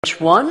French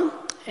 1,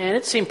 and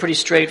it seemed pretty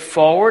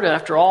straightforward.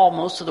 After all,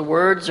 most of the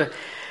words are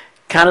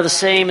kind of the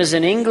same as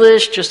in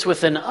English, just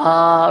with an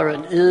or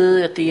an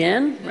at the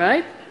end,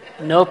 right?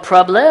 No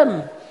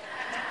problem.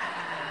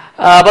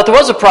 But there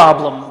was a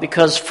problem,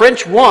 because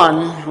French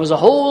 1 was a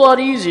whole lot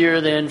easier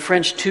than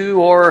French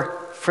 2 or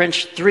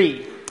French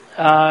 3.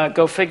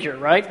 Go figure,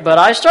 right? But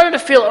I started to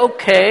feel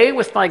okay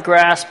with my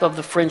grasp of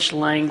the French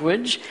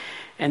language,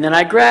 and then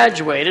I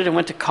graduated and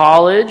went to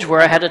college,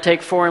 where I had to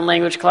take foreign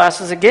language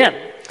classes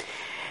again.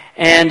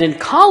 And in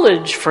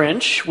college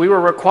French, we were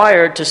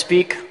required to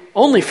speak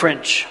only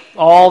French.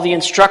 All the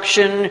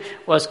instruction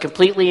was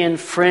completely in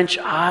French.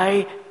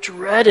 I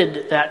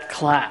dreaded that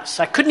class.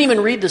 I couldn't even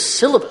read the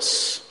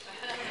syllabus.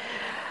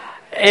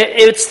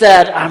 It's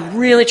that I'm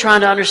really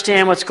trying to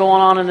understand what's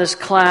going on in this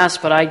class,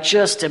 but I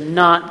just am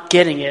not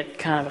getting it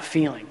kind of a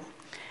feeling.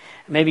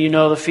 Maybe you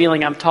know the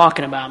feeling I'm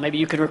talking about. Maybe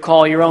you can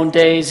recall your own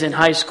days in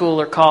high school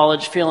or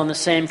college feeling the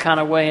same kind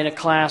of way in a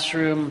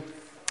classroom.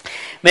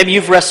 Maybe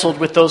you've wrestled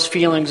with those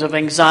feelings of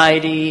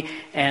anxiety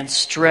and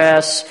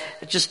stress,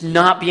 just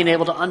not being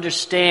able to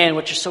understand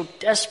what you're so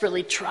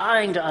desperately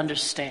trying to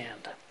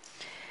understand.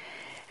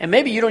 And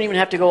maybe you don't even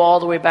have to go all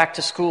the way back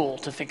to school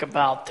to think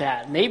about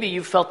that. Maybe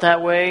you felt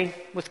that way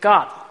with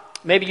God.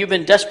 Maybe you've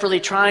been desperately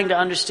trying to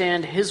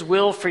understand His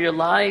will for your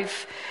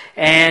life,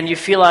 and you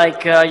feel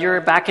like you're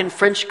back in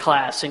French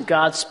class and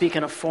God's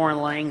speaking a foreign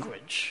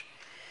language.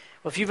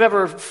 Well, if you've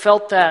ever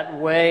felt that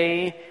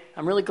way,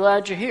 I'm really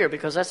glad you're here,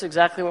 because that's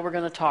exactly what we're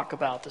going to talk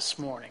about this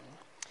morning.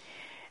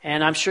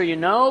 And I'm sure you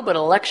know, but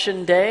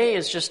Election Day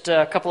is just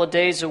a couple of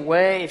days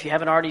away. If you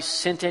haven't already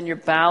sent in your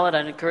ballot,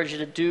 I'd encourage you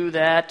to do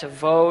that, to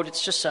vote.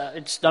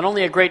 It's not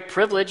only a great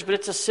privilege, but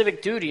it's a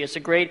civic duty. It's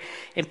a great,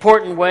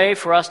 important way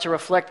for us to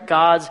reflect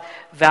God's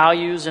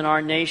values in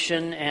our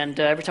nation. And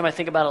every time I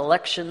think about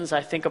elections,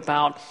 I think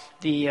about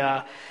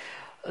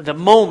the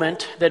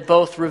moment that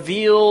both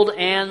revealed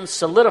and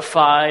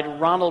solidified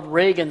Ronald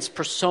Reagan's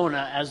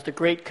persona as the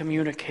great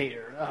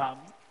communicator.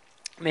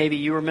 Maybe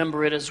you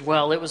remember it as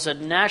well. It was a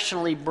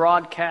nationally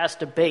broadcast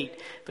debate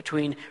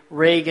between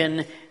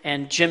Reagan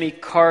and Jimmy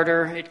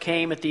Carter. It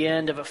came at the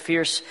end of a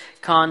fierce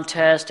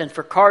contest, and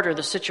for Carter,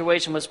 the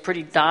situation was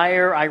pretty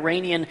dire.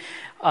 Iranian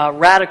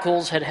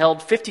radicals had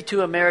held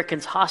 52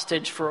 Americans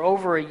hostage for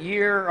over a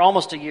year,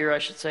 almost a year, I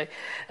should say.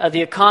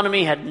 The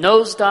economy had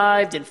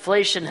nosedived,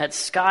 inflation had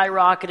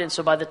skyrocketed, and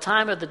so by the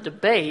time of the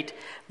debate,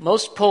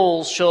 most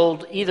polls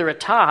showed either a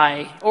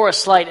tie or a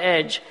slight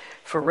edge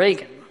for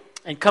Reagan.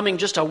 And coming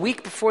just a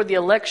week before the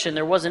election,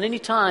 there wasn't any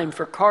time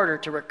for Carter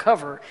to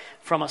recover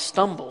from a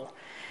stumble.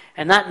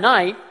 And that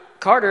night,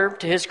 Carter,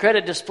 to his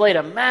credit, displayed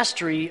a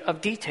mastery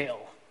of detail.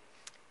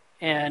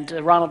 And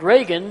Ronald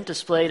Reagan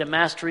displayed a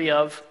mastery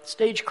of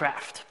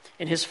stagecraft.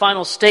 In his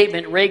final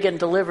statement, Reagan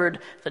delivered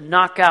the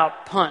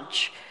knockout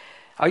punch.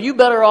 Are you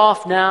better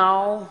off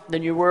now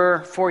than you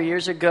were 4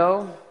 years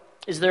ago?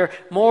 Is there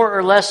more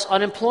or less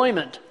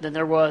unemployment than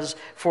there was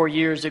 4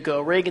 years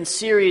ago? Reagan's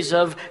series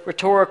of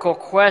rhetorical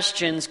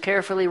questions,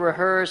 carefully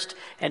rehearsed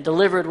and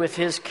delivered with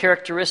his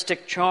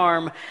characteristic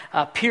charm,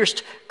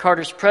 pierced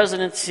Carter's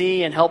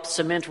presidency and helped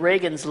cement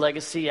Reagan's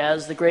legacy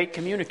as the great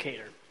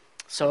communicator.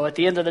 So at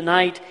the end of the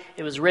night,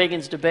 it was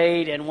Reagan's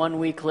debate, and 1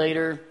 week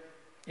later,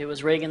 it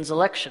was Reagan's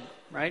election,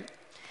 right?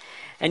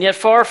 And yet,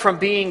 far from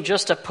being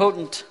just a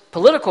potent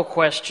political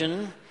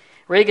question,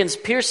 Reagan's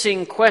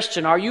piercing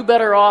question, are you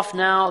better off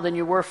now than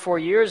you were 4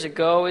 years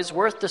ago, is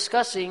worth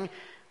discussing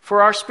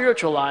for our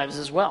spiritual lives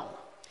as well.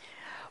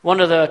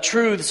 One of the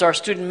truths our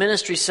student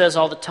ministry says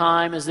all the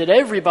time is that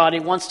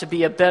everybody wants to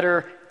be a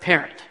better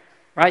parent,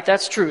 right?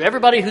 That's true.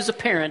 Everybody who's a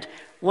parent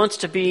wants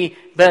to be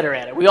better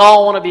at it. We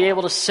all want to be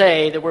able to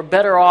say that we're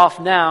better off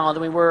now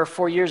than we were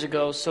 4 years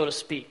ago, so to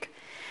speak.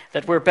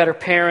 That we're better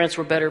parents,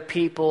 we're better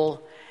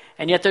people.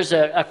 And yet there's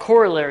a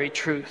corollary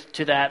truth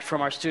to that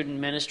from our student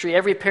ministry.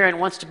 Every parent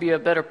wants to be a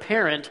better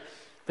parent,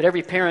 but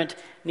every parent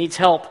needs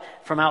help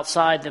from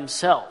outside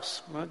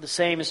themselves. Right? The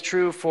same is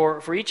true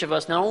for each of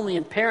us, not only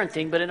in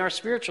parenting, but in our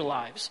spiritual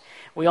lives.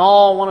 We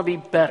all want to be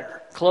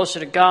better,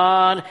 closer to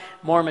God,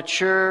 more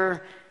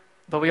mature,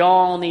 but we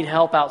all need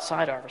help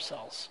outside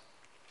ourselves.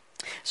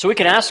 So we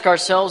can ask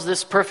ourselves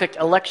this perfect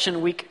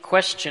election week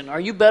question. Are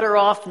you better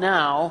off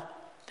now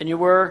than you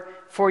were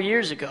 4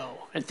 years ago?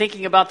 And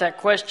thinking about that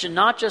question,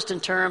 not just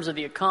in terms of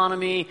the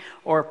economy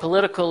or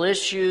political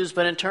issues,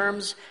 but in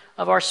terms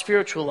of our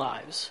spiritual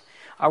lives.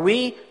 Are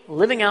we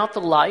living out the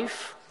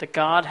life that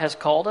God has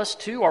called us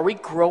to? Are we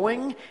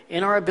growing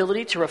in our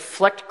ability to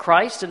reflect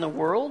Christ in the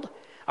world?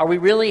 Are we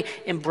really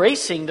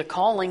embracing the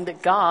calling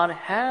that God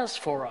has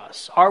for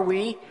us? Are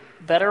we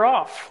better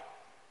off?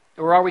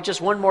 Or are we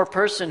just one more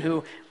person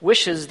who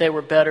wishes they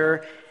were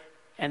better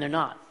and they're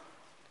not?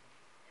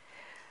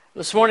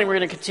 This morning we're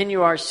going to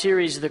continue our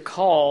series, The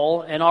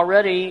Call, and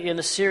already in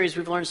the series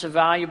we've learned some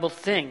valuable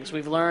things.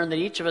 We've learned that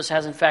each of us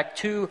has in fact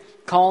two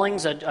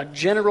callings, a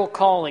general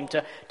calling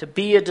to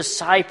be a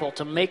disciple,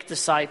 to make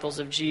disciples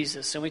of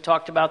Jesus. And we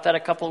talked about that a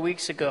couple of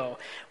weeks ago.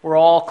 We're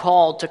all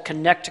called to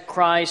connect to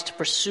Christ, to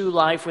pursue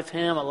life with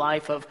Him, a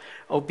life of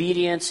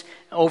obedience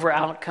over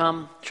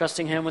outcome,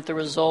 trusting Him with the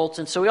results.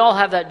 And so we all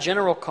have that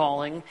general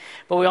calling,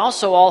 but we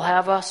also all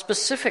have a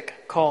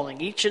specific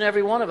calling. Each and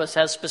every one of us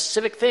has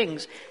specific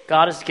things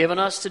God has given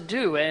us to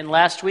do. And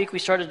last week we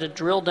started to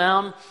drill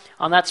down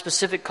on that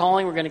specific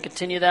calling. We're going to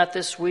continue that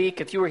this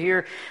week. If you were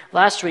here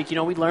last week, we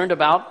learned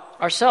about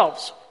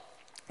ourselves.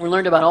 We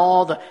learned about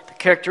all the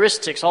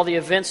characteristics, all the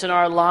events in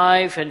our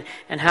life, and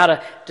how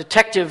to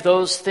detective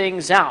those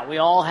things out. We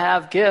all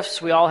have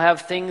gifts. We all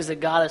have things that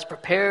God has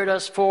prepared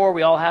us for.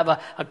 We all have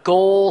a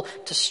goal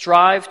to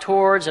strive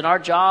towards, and our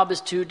job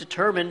is to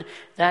determine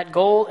that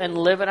goal and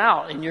live it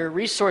out. In your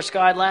resource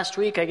guide last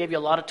week, I gave you a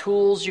lot of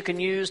tools you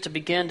can use to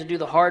begin to do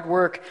the hard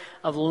work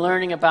of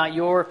learning about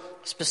your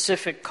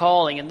specific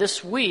calling. And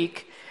this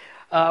week,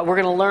 we're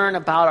going to learn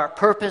about our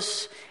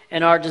purpose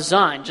and our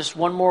design. Just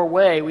one more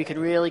way we can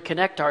really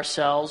connect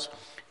ourselves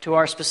to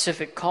our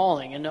specific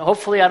calling. And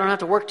hopefully I don't have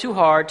to work too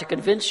hard to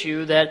convince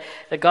you that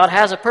God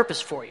has a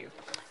purpose for you,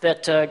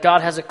 that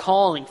God has a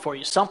calling for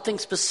you, something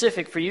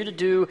specific for you to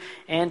do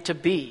and to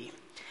be.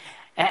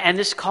 And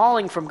this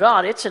calling from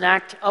God, it's an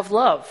act of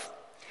love.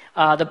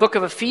 The book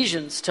of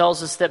Ephesians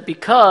tells us that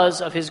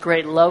because of His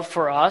great love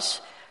for us,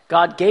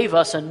 God gave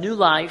us a new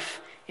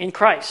life in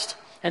Christ.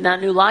 And that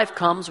new life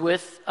comes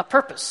with a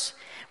purpose,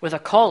 with a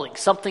calling,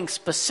 something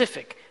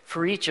specific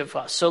for each of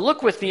us. So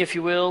look with me, if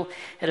you will,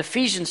 at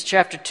Ephesians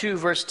chapter 2,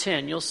 verse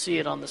 10. You'll see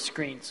it on the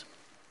screens.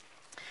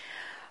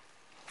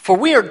 For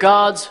we are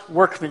God's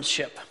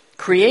workmanship,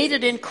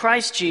 created in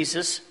Christ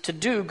Jesus to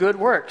do good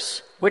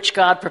works, which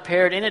God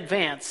prepared in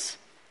advance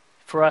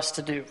for us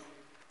to do.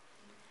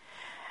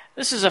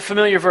 This is a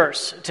familiar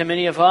verse to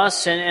many of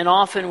us, and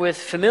often with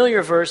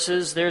familiar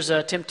verses, there's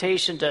a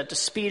temptation to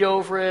speed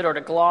over it or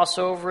to gloss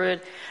over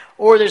it,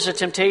 or there's a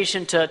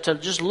temptation to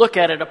just look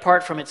at it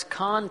apart from its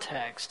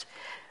context.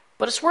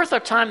 But it's worth our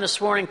time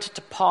this morning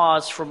to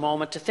pause for a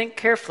moment, to think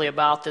carefully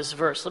about this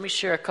verse. Let me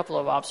share a couple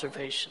of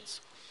observations.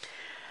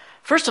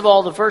 First of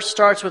all, the verse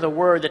starts with a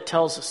word that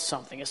tells us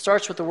something. It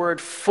starts with the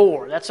word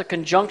for. That's a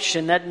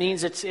conjunction. That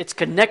means it's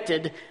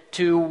connected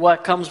to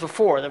what comes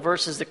before, the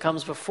verses that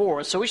comes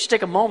before. So we should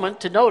take a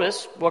moment to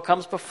notice what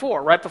comes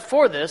before. Right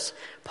before this,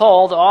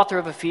 Paul, the author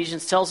of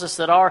Ephesians, tells us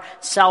that our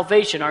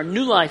salvation, our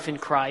new life in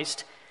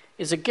Christ,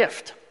 is a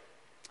gift.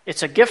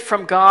 It's a gift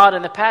from God,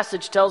 and the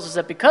passage tells us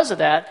that because of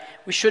that,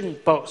 we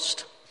shouldn't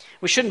boast.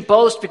 We shouldn't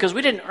boast because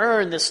we didn't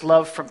earn this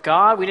love from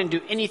God. We didn't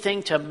do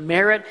anything to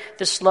merit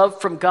this love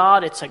from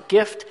God. It's a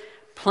gift,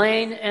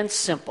 plain and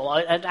simple,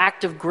 an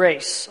act of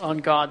grace on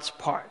God's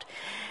part.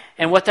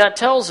 And what that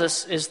tells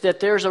us is that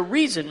there's a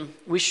reason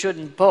we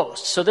shouldn't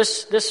boast. So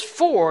this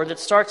for that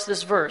starts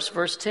this verse,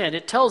 verse 10,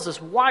 it tells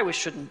us why we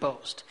shouldn't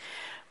boast,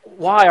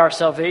 why our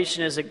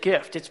salvation is a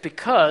gift. It's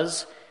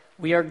because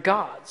we are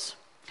God's.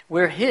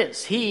 We're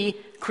His. He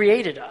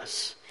created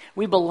us.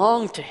 We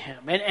belong to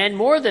Him. And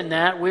more than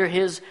that, we're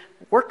His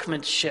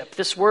workmanship.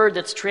 This word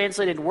that's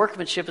translated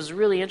workmanship is a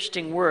really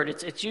interesting word.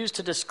 It's used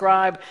to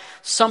describe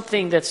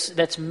something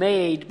that's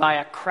made by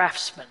a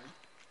craftsman.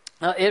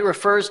 It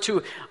refers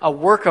to a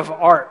work of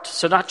art.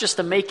 So not just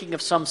the making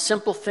of some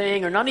simple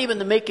thing, or not even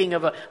the making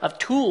of a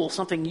tool,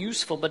 something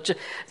useful, but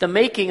the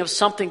making of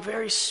something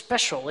very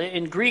special.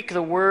 In Greek,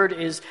 the word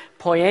is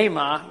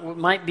poema. It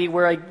might be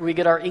where we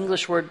get our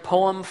English word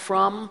poem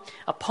from.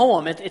 A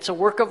poem, it's a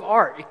work of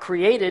art,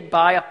 created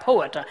by a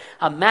poet,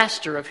 a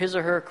master of his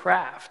or her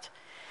craft.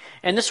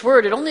 And this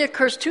word, it only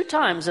occurs 2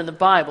 times in the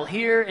Bible,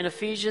 here in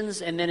Ephesians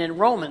and then in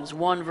Romans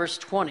 1, verse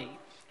 20.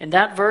 In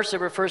that verse,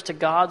 it refers to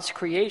God's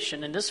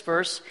creation. In this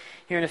verse,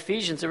 here in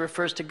Ephesians, it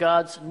refers to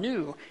God's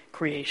new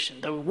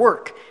creation, the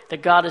work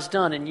that God has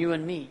done in you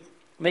and me,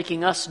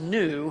 making us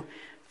new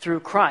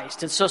through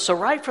Christ. And so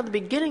right from the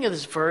beginning of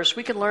this verse,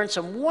 we can learn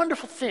some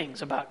wonderful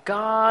things about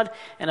God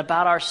and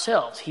about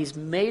ourselves. He's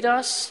made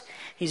us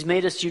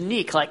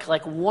unique,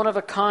 like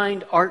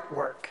one-of-a-kind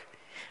artwork.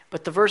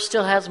 But the verse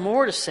still has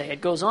more to say. It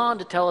goes on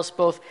to tell us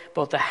both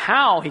the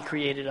how He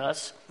created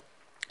us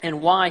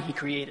and why He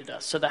created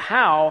us. So the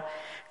how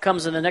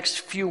comes in the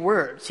next few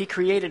words. He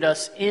created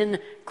us in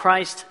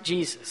Christ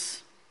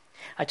Jesus.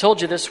 I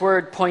told you this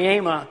word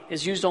poema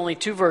is used only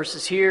 2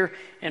 verses, here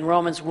in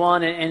Romans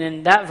 1, and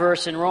in that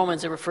verse in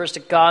Romans it refers to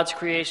God's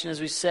creation, as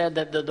we said,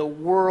 that the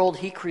world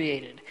He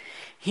created.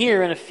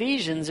 Here in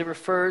Ephesians it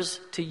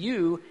refers to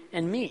you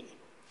and me.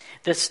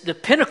 The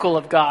pinnacle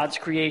of God's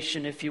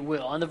creation, if you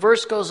will. And the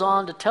verse goes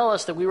on to tell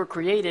us that we were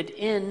created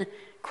in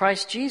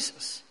Christ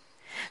Jesus.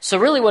 So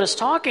really what it's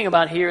talking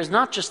about here is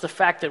not just the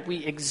fact that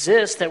we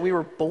exist, that we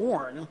were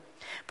born,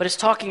 but it's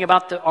talking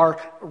about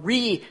our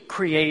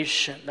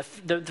recreation,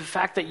 the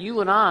fact that you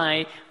and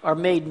I are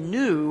made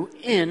new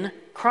in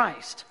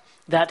Christ.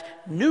 That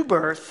new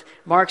birth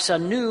marks a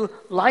new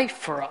life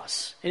for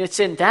us. And it's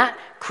in that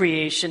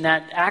creation,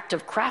 that act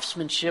of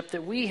craftsmanship,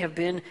 that we have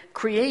been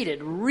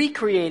created,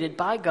 recreated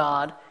by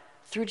God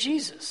through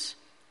Jesus.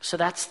 So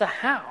that's the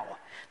how.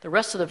 The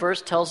rest of the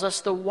verse tells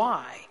us the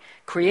why.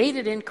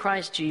 Created in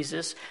Christ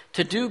Jesus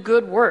to do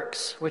good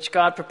works, which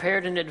God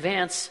prepared in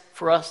advance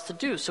for us to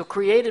do. So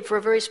created for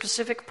a very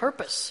specific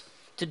purpose,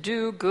 to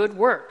do good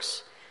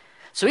works.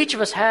 So each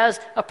of us has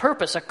a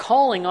purpose, a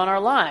calling on our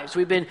lives.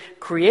 We've been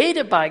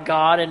created by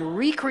God and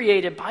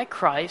recreated by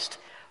Christ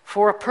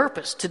for a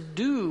purpose, to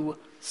do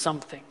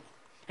something.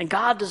 And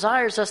God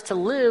desires us to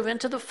live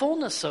into the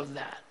fullness of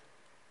that.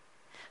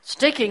 So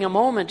taking a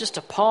moment just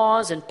to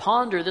pause and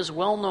ponder this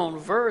well-known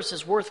verse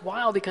is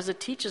worthwhile because it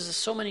teaches us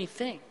so many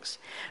things.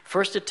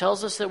 First, it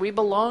tells us that we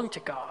belong to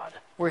God.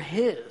 We're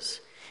His.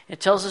 It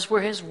tells us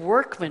we're His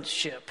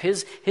workmanship,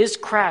 His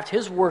craft,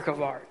 His work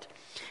of art.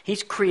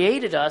 He's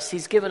created us,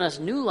 He's given us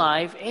new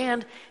life,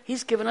 and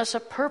He's given us a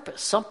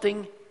purpose,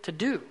 something to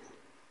do.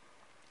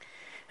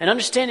 And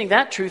understanding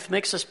that truth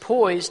makes us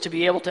poised to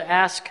be able to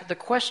ask the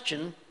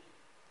question,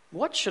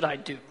 what should I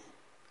do?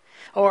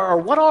 Or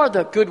what are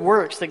the good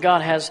works that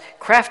God has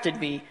crafted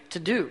me to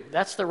do?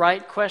 That's the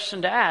right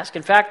question to ask.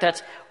 In fact,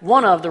 that's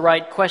one of the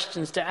right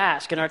questions to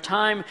ask. In our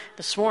time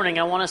this morning,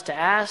 I want us to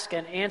ask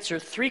and answer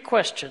 3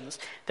 questions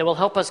that will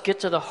help us get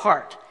to the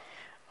heart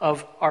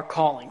of our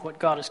calling, what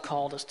God has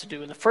called us to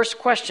do. And the first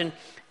question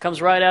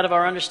comes right out of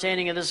our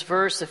understanding of this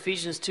verse,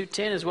 Ephesians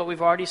 2:10, is what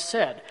we've already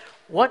said.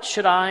 What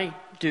should I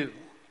do?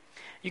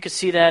 You can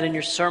see that in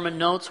your sermon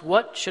notes.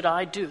 What should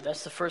I do?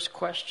 That's the first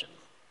question.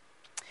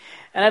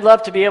 And I'd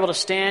love to be able to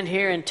stand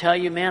here and tell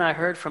you, man, I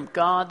heard from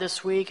God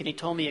this week, and He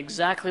told me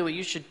exactly what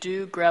you should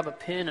do. Grab a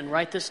pen and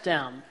write this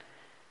down.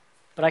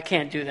 But I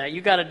can't do that. You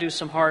got to do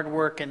some hard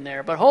work in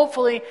there. But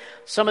hopefully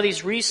some of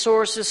these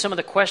resources, some of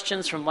the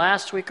questions from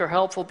last week are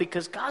helpful,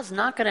 because God's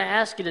not going to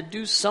ask you to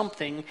do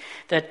something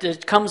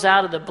that comes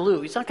out of the blue.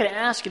 He's not going to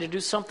ask you to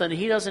do something that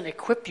He doesn't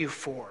equip you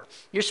for.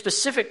 Your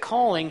specific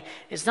calling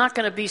is not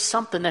going to be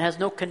something that has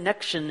no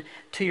connection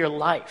to your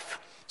life.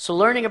 So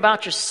learning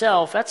about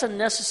yourself, that's a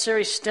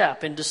necessary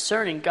step in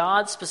discerning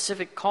God's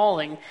specific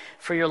calling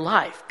for your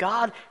life.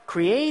 God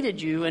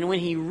created you, and when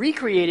He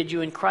recreated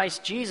you in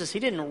Christ Jesus, He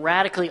didn't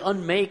radically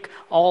unmake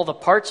all the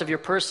parts of your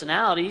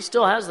personality. He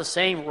still has the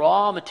same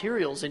raw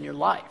materials in your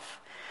life.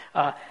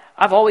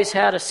 I've always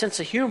had a sense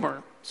of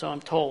humor, so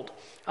I'm told.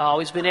 I've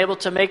always been able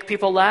to make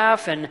people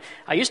laugh, and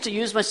I used to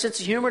use my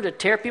sense of humor to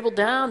tear people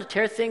down, to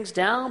tear things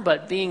down,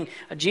 but being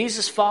a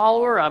Jesus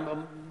follower,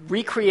 I'm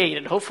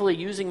recreated, hopefully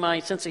using my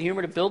sense of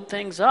humor to build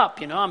things up.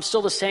 I'm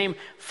still the same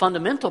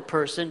fundamental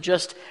person,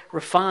 just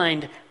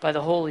refined by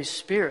the Holy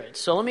Spirit.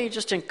 So let me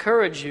just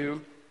encourage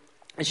you,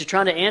 as you're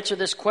trying to answer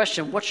this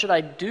question, what should I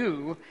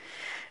do?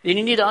 Then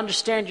you need to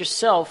understand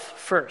yourself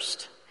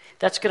first.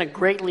 That's going to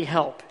greatly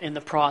help in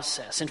the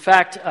process. In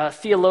fact,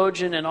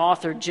 theologian and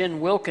author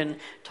Jen Wilkin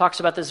talks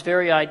about this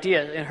very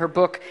idea. In her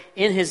book,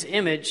 In His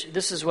Image,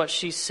 this is what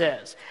she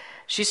says.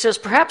 She says,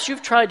 perhaps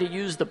you've tried to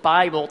use the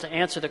Bible to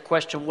answer the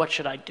question, what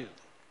should I do?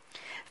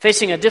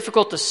 Facing a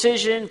difficult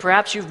decision,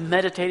 perhaps you've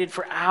meditated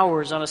for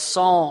hours on a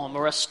psalm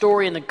or a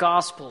story in the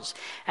Gospels,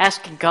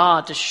 asking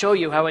God to show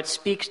you how it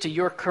speaks to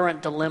your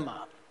current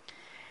dilemma.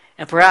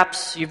 And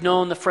perhaps you've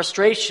known the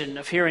frustration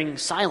of hearing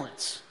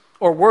silence,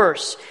 or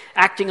worse,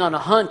 acting on a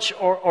hunch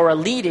or a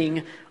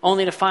leading,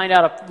 only to find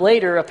out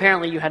later,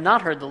 apparently you had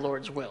not heard the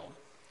Lord's will.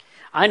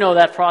 I know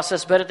that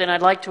process better than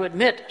I'd like to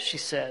admit, she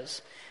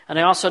says. And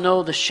I also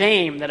know the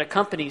shame that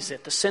accompanies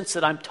it, the sense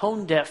that I'm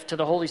tone deaf to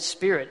the Holy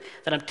Spirit,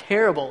 that I'm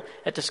terrible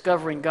at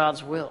discovering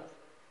God's will.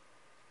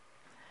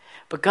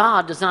 But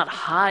God does not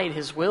hide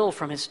His will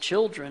from His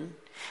children.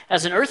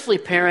 As an earthly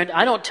parent,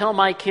 I don't tell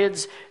my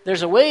kids,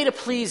 there's a way to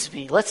please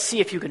me. Let's see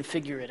if you can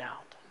figure it out.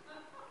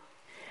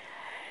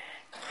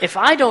 If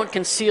I don't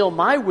conceal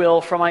my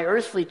will from my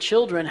earthly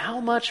children, how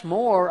much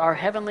more our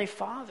Heavenly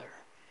Father?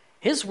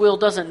 His will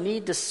doesn't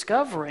need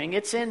discovering.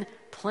 It's in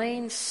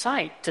plain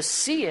sight. To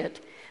see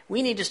it,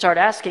 we need to start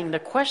asking the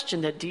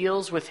question that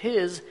deals with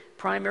His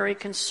primary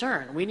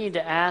concern. We need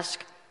to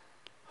ask,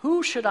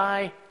 who should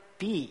I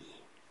be?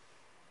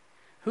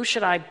 Who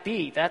should I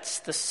be? That's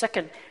the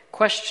second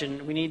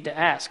question we need to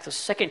ask. The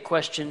second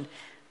question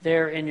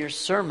there in your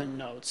sermon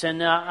notes.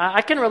 And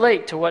I can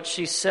relate to what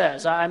she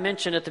says. I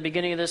mentioned at the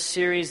beginning of this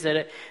series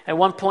that at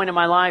one point in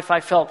my life I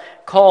felt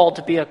called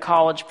to be a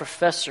college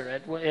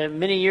professor.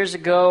 Many years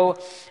ago,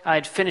 I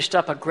had finished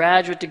up a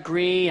graduate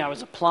degree. I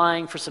was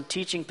applying for some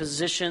teaching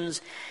positions.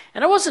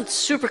 And I wasn't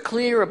super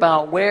clear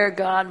about where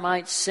God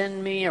might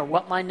send me or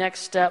what my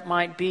next step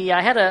might be.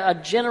 I had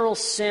a general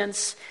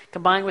sense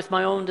combined with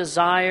my own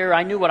desire.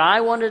 I knew what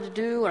I wanted to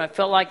do, and I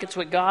felt like it's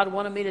what God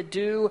wanted me to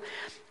do.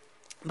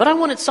 But I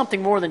wanted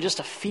something more than just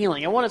a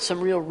feeling. I wanted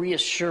some real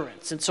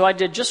reassurance. And so I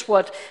did just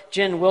what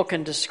Jen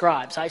Wilkin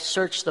describes. I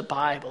searched the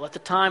Bible. At the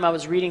time, I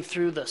was reading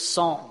through the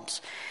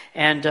Psalms.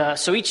 And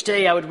so each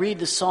day I would read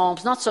the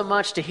Psalms, not so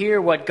much to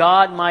hear what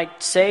God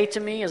might say to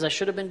me, as I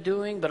should have been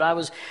doing, but I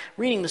was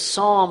reading the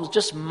Psalms,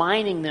 just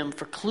mining them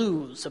for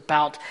clues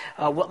about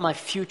what my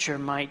future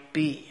might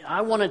be.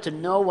 I wanted to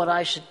know what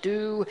I should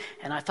do,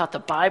 and I thought the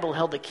Bible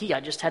held the key. I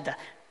just had to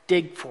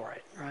dig for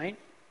it, right?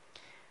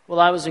 Well,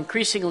 I was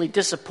increasingly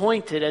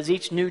disappointed as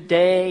each new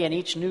day and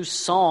each new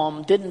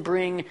psalm didn't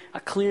bring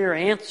a clear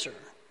answer.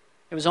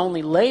 It was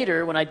only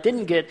later, when I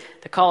didn't get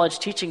the college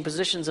teaching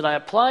positions that I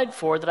applied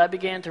for, that I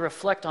began to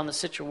reflect on the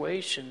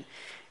situation,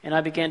 and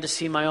I began to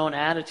see my own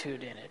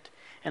attitude in it.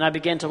 and I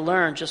began to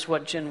learn just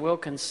what Jen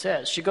Wilkins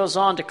says. She goes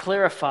on to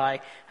clarify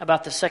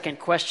about the second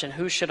question,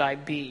 who should I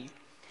be?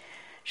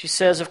 She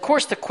says, of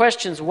course the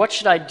questions, what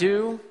should I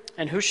do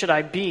and who should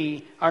I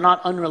be, are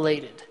not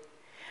unrelated.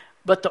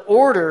 But the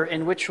order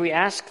in which we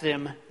ask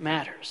them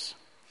matters.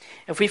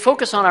 If we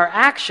focus on our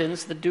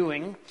actions, the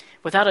doing,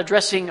 without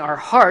addressing our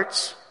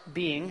hearts,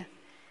 being,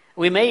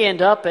 we may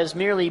end up as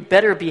merely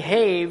better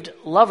behaved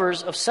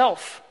lovers of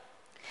self.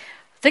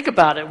 Think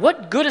about it.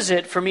 What good is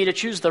it for me to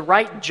choose the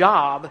right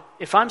job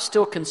if I'm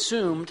still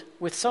consumed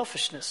with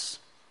selfishness?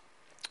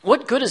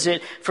 What good is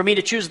it for me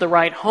to choose the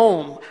right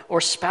home or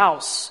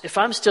spouse if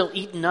I'm still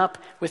eaten up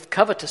with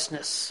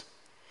covetousness?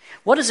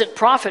 What does it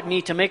profit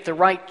me to make the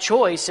right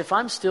choice if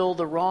I'm still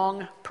the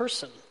wrong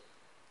person?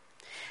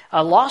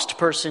 A lost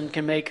person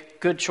can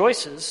make good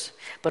choices,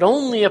 but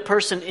only a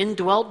person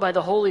indwelt by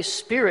the Holy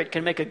Spirit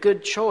can make a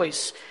good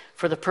choice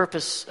for the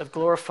purpose of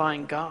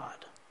glorifying God.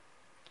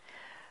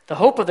 The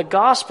hope of the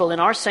gospel in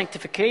our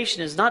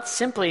sanctification is not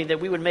simply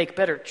that we would make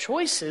better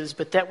choices,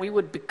 but that we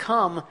would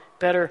become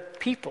better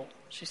people,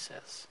 she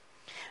says.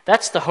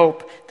 That's the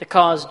hope that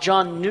caused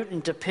John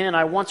Newton to pen,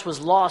 I once was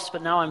lost,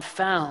 but now I'm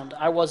found.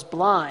 I was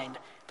blind,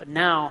 but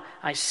now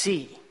I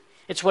see.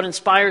 It's what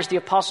inspires the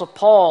Apostle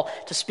Paul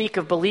to speak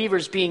of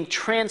believers being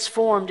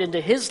transformed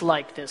into his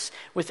likeness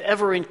with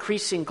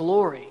ever-increasing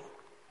glory.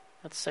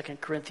 That's 2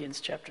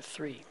 Corinthians chapter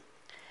 3.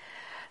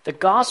 The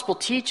gospel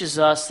teaches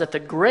us that the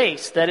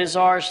grace that is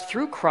ours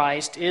through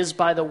Christ is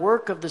by the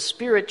work of the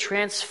Spirit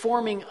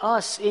transforming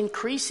us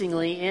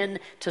increasingly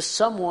into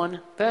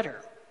someone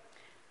better.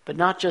 But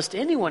not just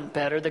anyone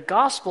better. The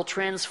gospel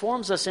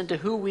transforms us into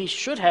who we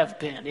should have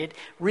been. It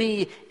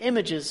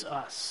re-images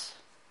us.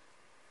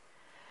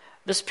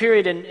 This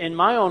period in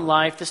my own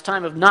life, this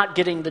time of not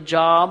getting the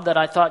job that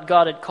I thought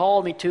God had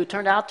called me to,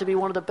 turned out to be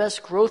one of the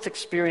best growth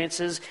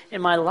experiences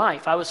in my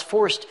life. I was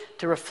forced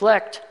to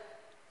reflect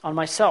on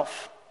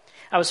myself.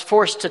 I was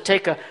forced to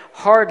take a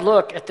hard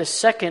look at the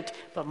second,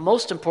 but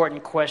most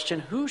important question,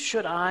 who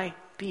should I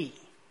be?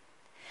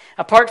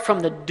 Apart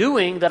from the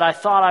doing that I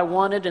thought I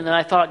wanted and that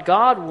I thought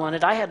God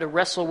wanted, I had to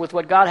wrestle with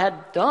what God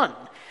had done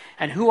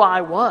and who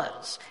I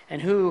was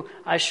and who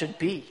I should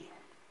be.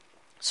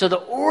 So the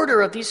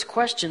order of these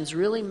questions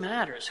really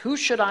matters. Who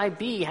should I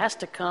be has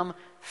to come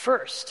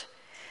first.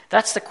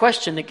 That's the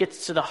question that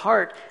gets to the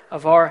heart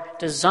of our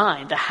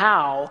design, the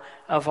how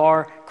of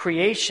our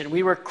creation.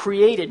 We were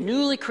created,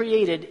 newly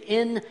created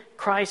in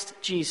Christ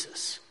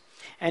Jesus.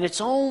 And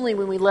it's only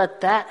when we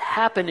let that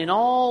happen in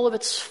all of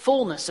its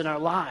fullness in our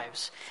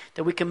lives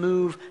that we can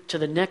move to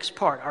the next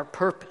part, our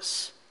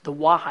purpose, the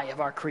why of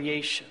our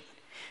creation.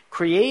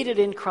 Created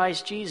in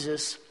Christ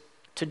Jesus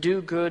to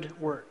do good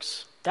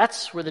works.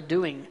 That's where the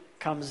doing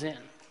comes in.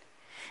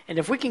 And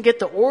if we can get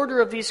the order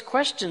of these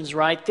questions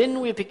right, then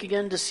we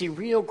begin to see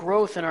real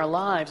growth in our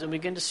lives and we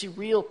begin to see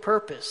real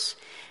purpose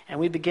and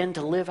we begin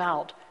to live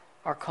out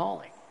our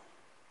calling.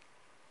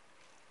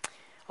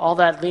 All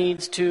that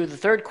leads to the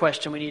third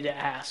question we need to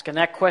ask, and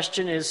that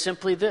question is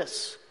simply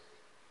this: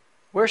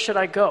 where should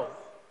I go?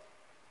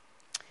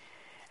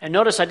 And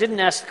notice I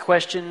didn't ask the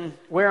question,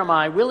 where am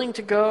I willing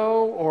to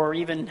go, or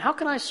even how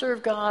can I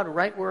serve God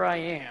right where I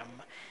am?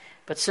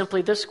 But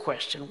simply this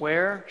question,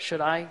 where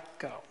should I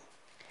go?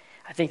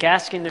 I think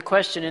asking the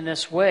question in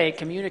this way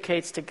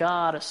communicates to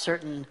God a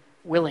certain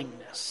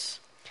willingness.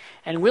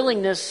 And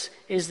willingness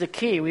is the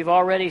key. We've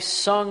already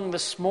sung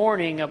this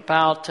morning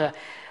about,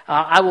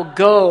 I will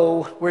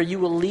go where you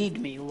will lead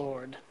me,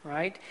 Lord,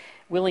 right?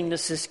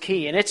 Willingness is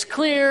key. And it's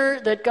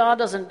clear that God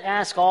doesn't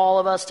ask all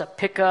of us to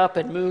pick up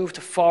and move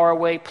to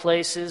faraway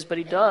places, but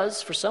he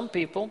does for some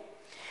people.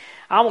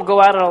 I will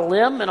go out on a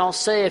limb and I'll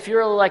say if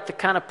you're like the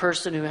kind of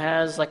person who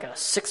has like a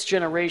 6th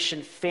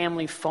generation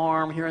family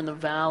farm here in the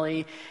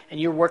valley and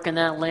you're working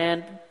that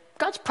land,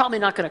 God's probably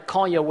not going to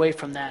call you away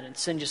from that and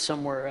send you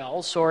somewhere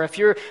else. Or if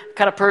you're the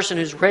kind of person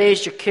who's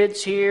raised your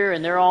kids here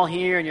and they're all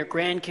here and your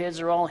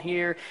grandkids are all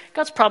here,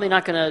 God's probably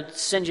not going to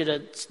send you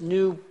to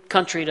new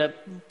country to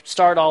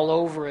start all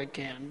over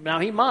again. Now,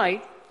 he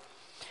might,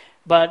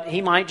 but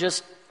he might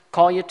just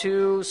call you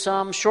to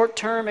some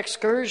short-term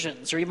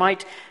excursions, or he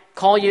might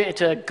call you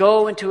to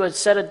go into a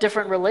set of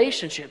different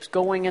relationships,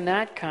 going in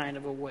that kind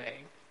of a way.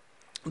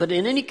 But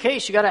in any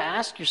case, you got to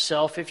ask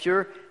yourself if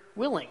you're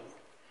willing.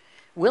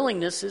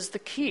 Willingness is the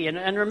key.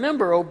 And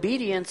remember,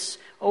 obedience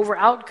over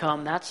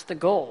outcome, that's the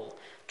goal.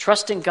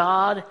 Trusting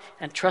God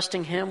and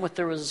trusting him with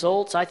the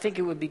results. I think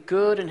it would be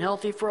good and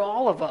healthy for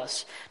all of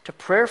us to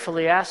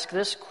prayerfully ask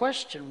this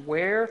question: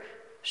 where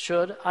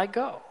should I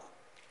go?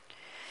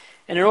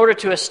 And in order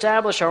to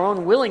establish our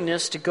own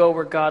willingness to go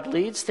where God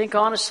leads, think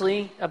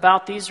honestly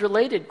about these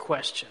related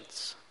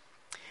questions.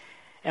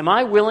 Am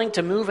I willing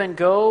to move and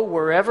go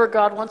wherever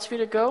God wants me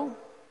to go?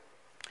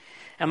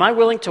 Am I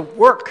willing to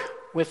work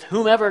with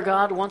whomever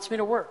God wants me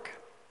to work?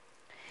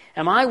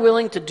 Am I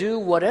willing to do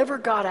whatever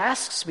God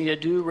asks me to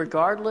do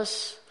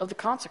regardless of the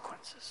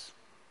consequences?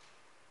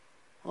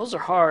 Those are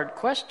hard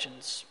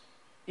questions.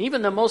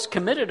 Even the most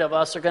committed of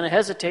us are going to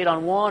hesitate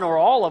on one or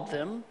all of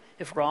them,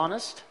 if we're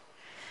honest.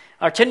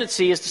 our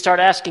tendency is to start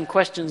asking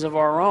questions of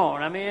our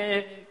own. I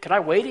mean, could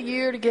I wait a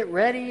year to get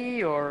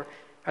ready? Or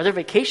are there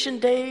vacation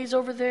days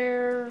over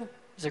there?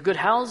 Is there good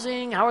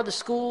housing? How are the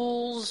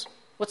schools?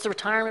 What's the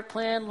retirement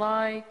plan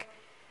like?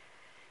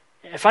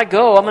 If I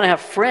go, I'm going to have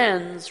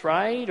friends,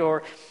 right?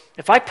 Or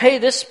if I pay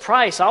this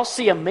price, I'll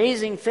see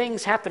amazing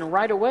things happen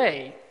right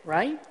away,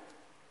 right?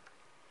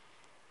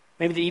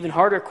 Maybe the even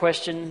harder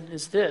question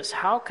is this: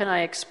 how can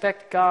I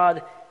expect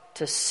God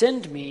to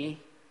send me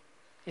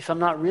if I'm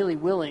not really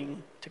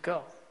willing to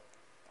go?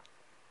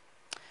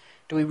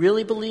 Do we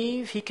really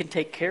believe He can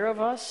take care of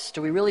us?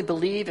 Do we really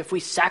believe if we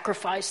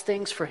sacrifice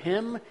things for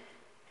Him,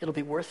 it'll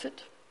be worth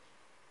it?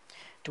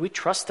 Do we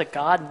trust that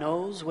God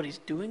knows what He's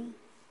doing?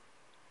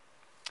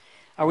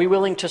 Are we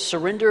willing to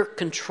surrender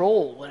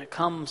control when it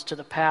comes to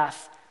the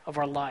path of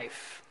our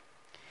life?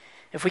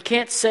 If we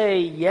can't say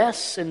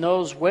yes in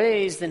those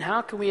ways, then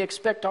how can we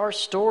expect our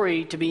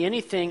story to be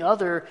anything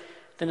other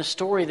than a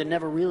story that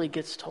never really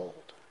gets told?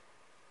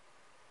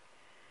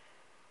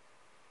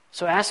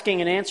 So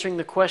asking and answering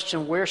the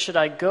question, where should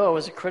I go,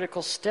 is a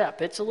critical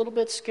step. It's a little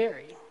bit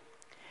scary.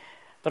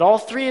 But all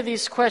three of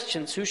these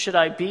questions, who should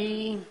I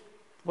be,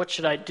 what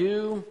should I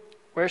do,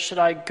 where should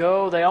I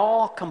go, they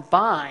all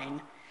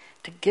combine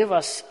to give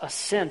us a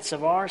sense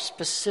of our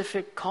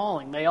specific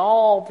calling. They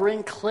all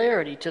bring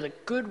clarity to the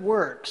good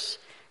works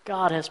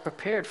God has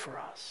prepared for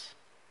us.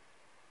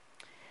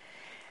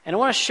 And I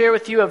want to share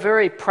with you a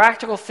very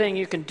practical thing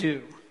you can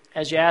do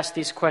as you ask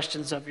these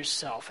questions of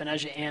yourself and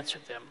as you answer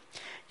them.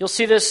 You'll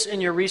see this in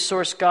your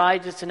resource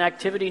guide. It's an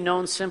activity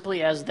known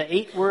simply as the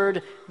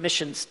 8-word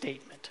mission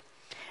statement.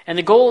 And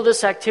the goal of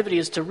this activity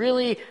is to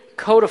really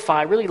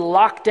codify, really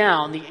lock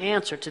down the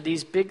answer to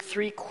these big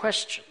 3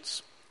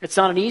 questions. It's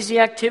not an easy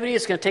activity.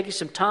 It's going to take you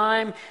some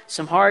time,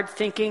 some hard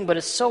thinking, but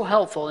it's so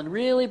helpful in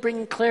really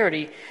bringing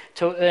clarity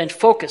and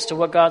focus to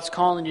what God's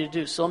calling you to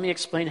do. So let me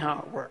explain how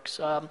it works.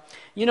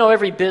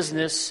 Every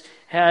business,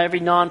 every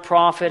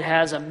nonprofit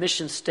has a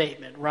mission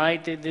statement,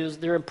 right?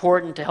 They're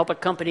important to help a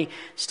company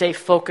stay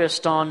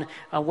focused on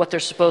what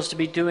they're supposed to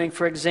be doing.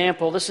 For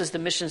example, this is the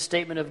mission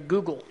statement of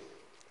Google.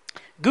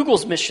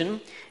 Google's mission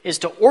is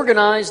to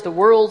organize the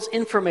world's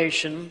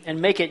information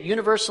and make it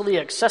universally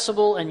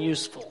accessible and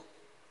useful.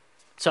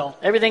 So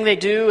everything they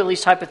do, at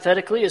least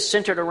hypothetically, is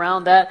centered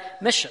around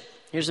that mission.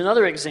 Here's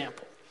another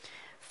example.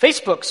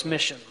 Facebook's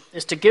mission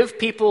is to give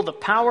people the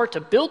power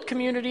to build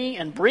community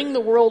and bring the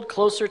world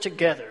closer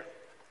together.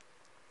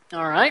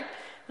 All right,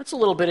 that's a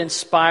little bit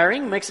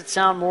inspiring. Makes it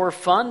sound more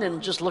fun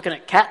than just looking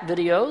at cat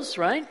videos,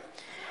 right?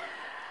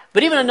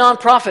 But even a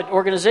nonprofit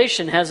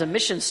organization has a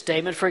mission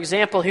statement. For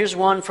example, here's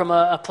one from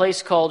a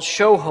place called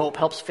Show Hope,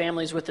 helps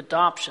families with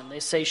adoption.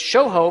 They say,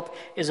 Show Hope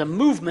is a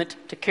movement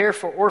to care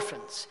for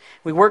orphans.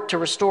 We work to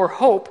restore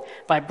hope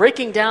by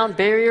breaking down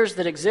barriers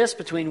that exist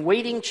between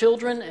waiting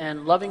children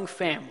and loving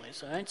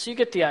families. All right? So you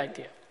get the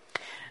idea.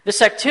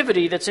 This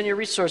activity that's in your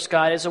resource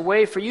guide is a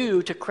way for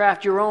you to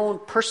craft your own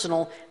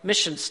personal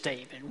mission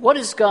statement. What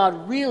is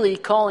God really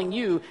calling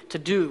you to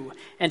do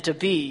and to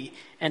be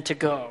and to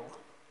go?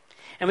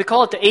 And we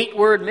call it the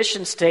 8-word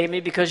mission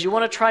statement because you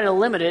want to try to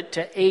limit it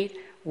to 8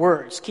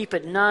 words. Keep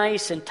it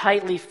nice and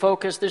tightly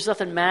focused. There's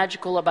nothing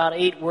magical about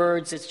 8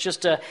 words. It's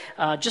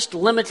just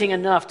limiting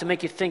enough to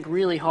make you think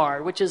really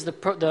hard, which is the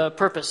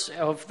purpose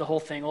of the whole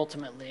thing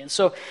ultimately. And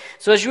so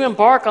as you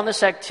embark on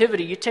this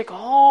activity, you take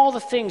all the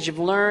things you've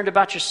learned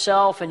about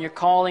yourself and your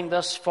calling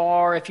thus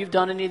far. If you've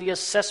done any of the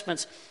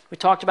assessments we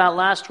talked about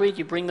last week,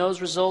 you bring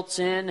those results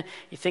in.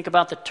 You think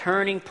about the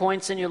turning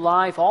points in your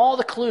life, all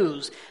the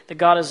clues that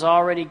God has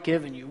already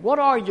given you. What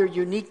are your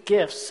unique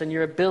gifts and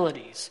your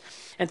abilities?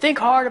 And think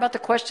hard about the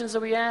questions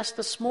that we asked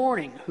this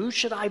morning. Who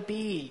should I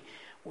be?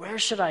 Where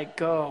should I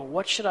go?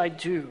 What should I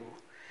do?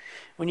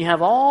 When you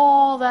have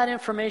all that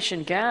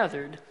information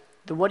gathered,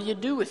 then what do you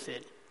do with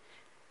it?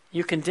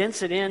 You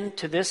condense it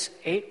into this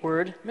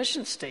 8-word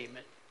mission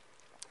statement.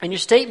 And your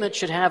statement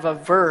should have a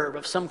verb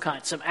of some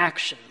kind, some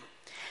action.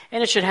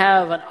 And it should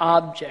have an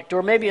object.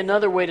 Or maybe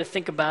another way to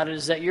think about it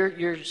is that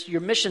your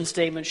mission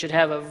statement should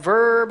have a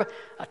verb,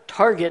 a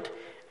target,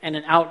 and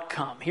an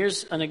outcome.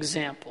 Here's an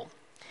example.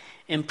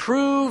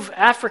 Improve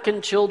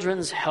African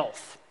children's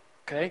health.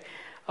 Okay?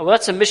 Well,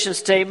 that's a mission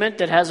statement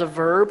that has a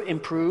verb,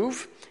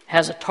 improve,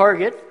 has a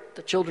target,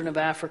 the children of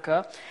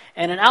Africa,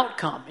 and an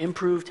outcome,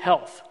 improved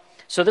health.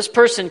 So this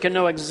person can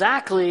know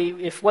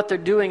exactly if what they're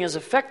doing is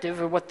effective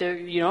or what they're,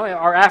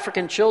 are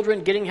African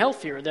children getting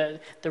healthier.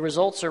 The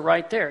results are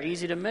right there,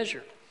 easy to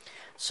measure.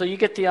 So you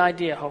get the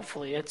idea,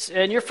 hopefully.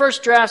 And your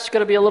first draft's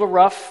going to be a little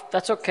rough.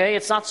 That's okay.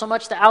 It's not so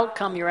much the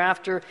outcome you're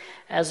after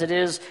as it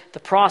is the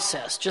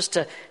process, just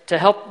to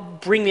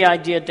help bring the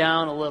idea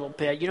down a little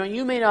bit.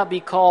 You may not be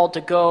called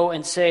to go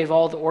and save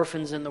all the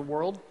orphans in the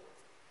world.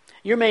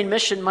 Your main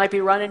mission might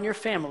be right in your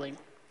family.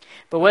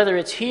 But whether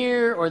it's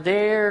here or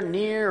there,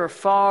 near or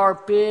far,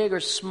 big or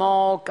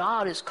small,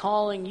 God is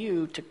calling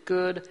you to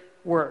good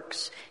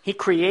works. He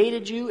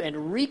created you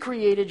and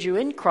recreated you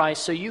in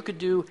Christ so you could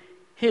do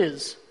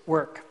His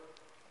work,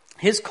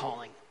 His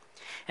calling.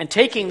 And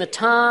taking the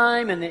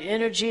time and the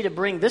energy to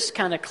bring this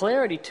kind of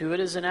clarity to it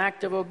is an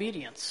act of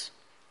obedience.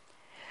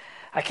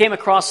 I came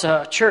across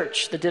a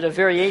church that did a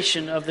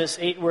variation of this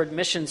 8-word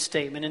mission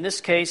statement. In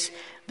this case,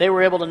 they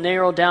were able to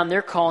narrow down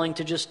their calling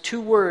to just 2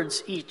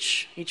 words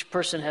each. Each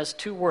person has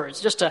 2 words.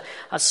 Just a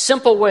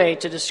simple way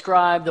to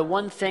describe the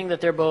one thing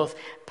that they're both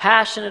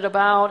passionate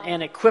about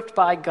and equipped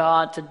by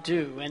God to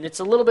do. And it's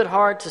a little bit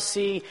hard to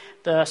see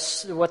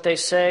what they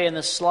say in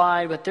the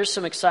slide, but there's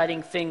some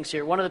exciting things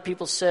here. One of the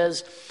people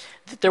says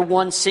that their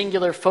one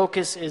singular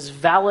focus is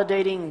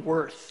validating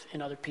worth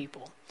in other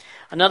people.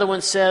 Another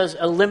one says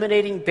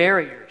eliminating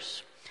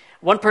barriers.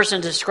 One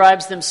person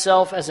describes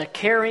themselves as a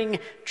caring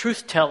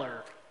truth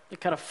teller. They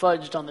kind of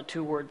fudged on the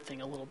 2-word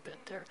thing a little bit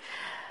there.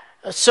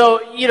 So,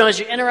 as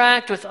you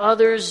interact with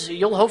others,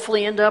 you'll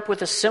hopefully end up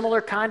with a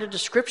similar kind of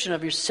description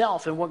of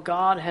yourself and what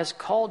God has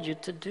called you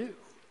to do.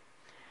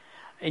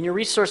 In your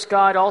resource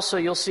guide also,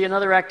 you'll see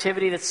another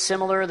activity that's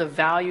similar, the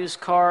values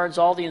cards.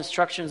 All the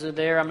instructions are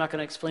there. I'm not going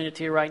to explain it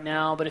to you right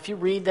now. But if you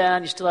read that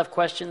and you still have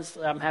questions,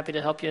 I'm happy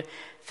to help you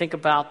think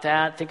about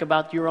that. Think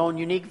about your own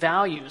unique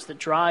values that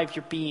drive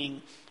your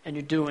being and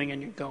your doing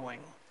and your going.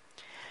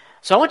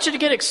 So I want you to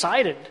get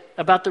excited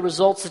about the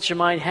results that you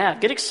might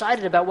have. Get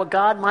excited about what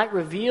God might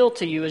reveal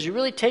to you as you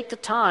really take the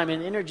time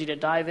and energy to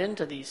dive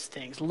into these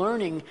things,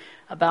 learning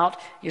about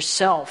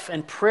yourself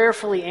and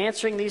prayerfully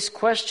answering these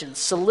questions,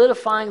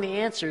 solidifying the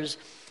answers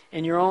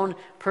in your own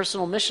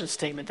personal mission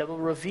statement that will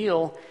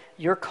reveal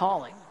your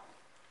calling.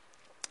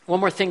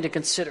 One more thing to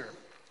consider.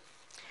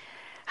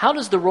 How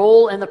does the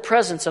role and the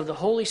presence of the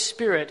Holy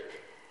Spirit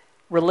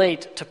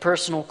relate to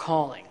personal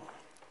calling?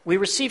 We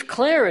receive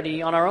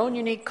clarity on our own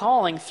unique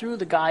calling through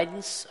the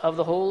guidance of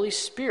the Holy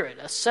Spirit.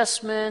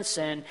 Assessments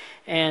and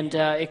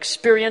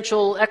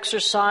experiential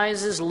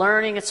exercises,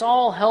 learning, it's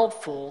all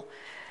helpful.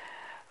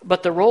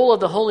 But the role of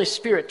the Holy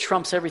Spirit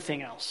trumps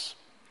everything else.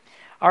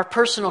 Our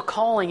personal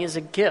calling is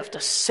a gift,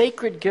 a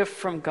sacred gift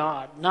from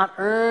God, not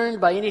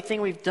earned by anything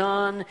we've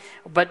done,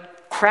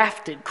 but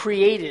crafted,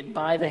 created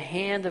by the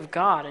hand of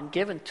God and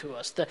given to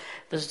us.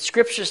 The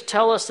scriptures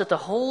tell us that the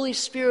Holy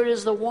Spirit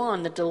is the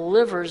one that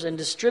delivers and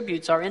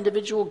distributes our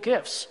individual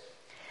gifts.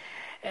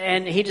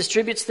 And he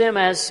distributes them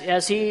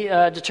as he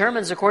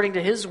determines according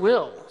to his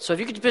will. So if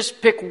you could just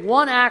pick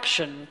one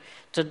action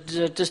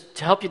to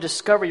help you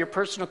discover your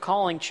personal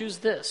calling, choose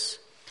this.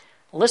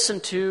 Listen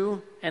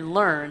to and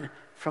learn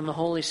from the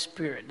Holy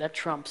Spirit. That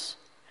trumps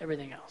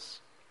everything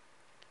else.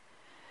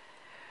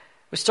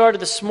 We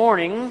started this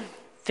morning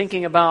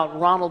thinking about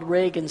Ronald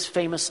Reagan's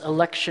famous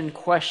election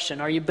question.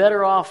 Are you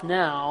better off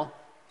now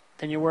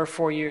than you were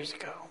 4 years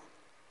ago?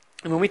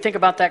 And when we think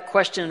about that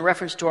question in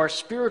reference to our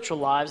spiritual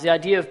lives, the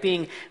idea of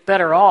being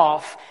better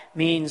off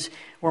means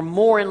we're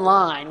more in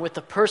line with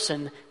the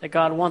person that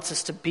God wants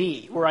us to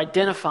be. We're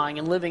identifying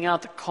and living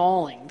out the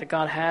calling that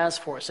God has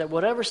for us at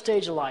whatever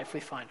stage of life we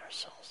find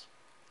ourselves.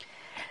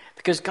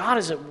 Because God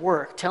is at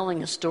work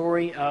telling a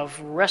story of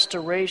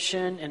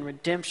restoration and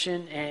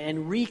redemption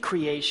and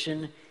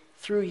recreation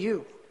through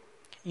you.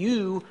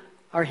 You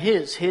are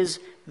His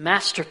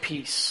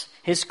masterpiece,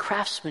 His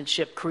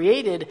craftsmanship,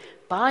 created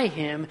by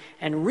Him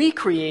and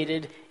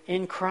recreated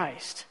in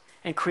Christ,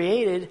 and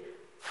created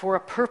for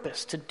a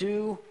purpose, to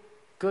do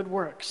good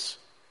works.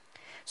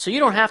 So you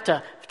don't have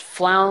to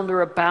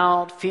flounder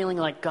about feeling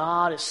like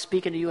God is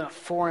speaking to you in a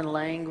foreign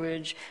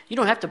language. You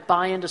don't have to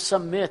buy into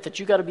some myth that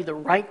you got to be the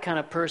right kind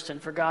of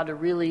person for God to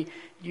really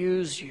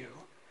use you.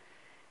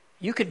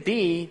 You could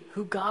be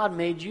who God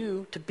made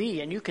you to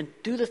be, and you can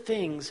do the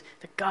things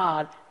that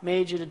God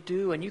made you to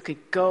do, and you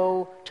could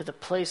go to the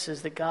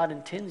places that God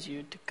intends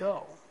you to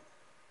go.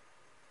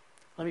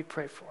 Let me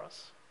pray for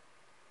us.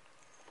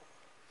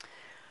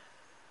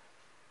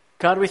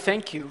 God, we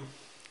thank you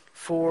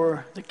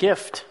for the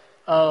gift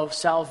of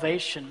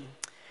salvation,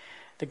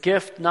 the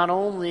gift not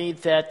only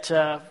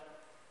that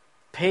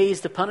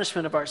pays the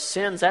punishment of our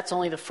sins, that's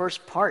only the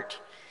first part,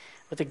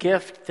 but the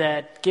gift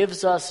that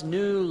gives us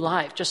new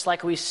life, just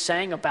like we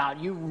sang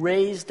about. You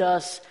raised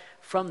us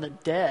from the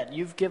dead.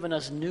 You've given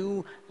us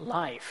new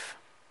life.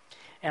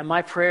 And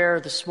my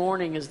prayer this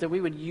morning is that we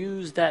would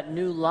use that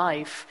new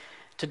life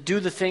to do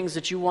the things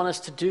that you want us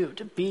to do,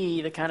 to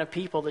be the kind of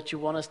people that you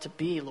want us to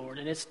be, Lord.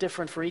 And it's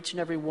different for each and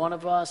every one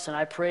of us, and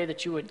I pray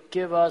that you would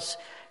give us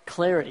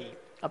clarity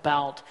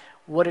about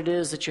what it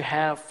is that you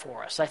have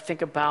for us. I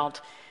think about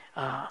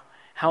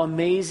how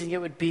amazing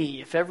it would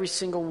be if every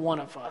single one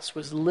of us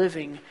was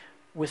living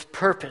with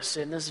purpose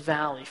in this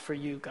valley for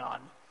you, God.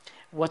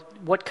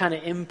 What kind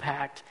of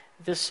impact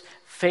this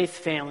faith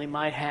family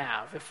might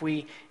have if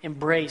we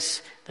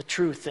embrace the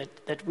truth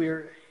that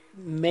we're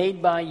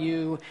made by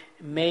you,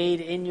 made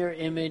in your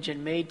image,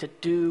 and made to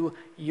do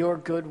your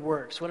good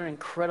works. What an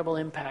incredible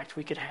impact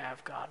we could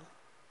have, God.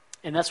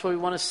 And that's what we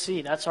want to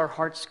see. That's our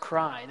heart's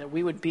cry, that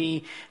we would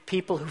be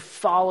people who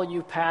follow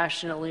you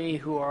passionately,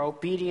 who are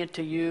obedient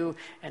to you,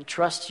 and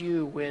trust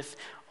you with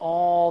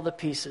all the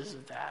pieces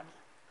of that.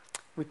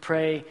 We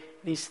pray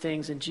these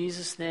things in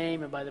Jesus'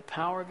 name and by the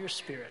power of your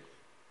Spirit.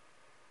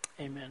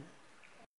 Amen.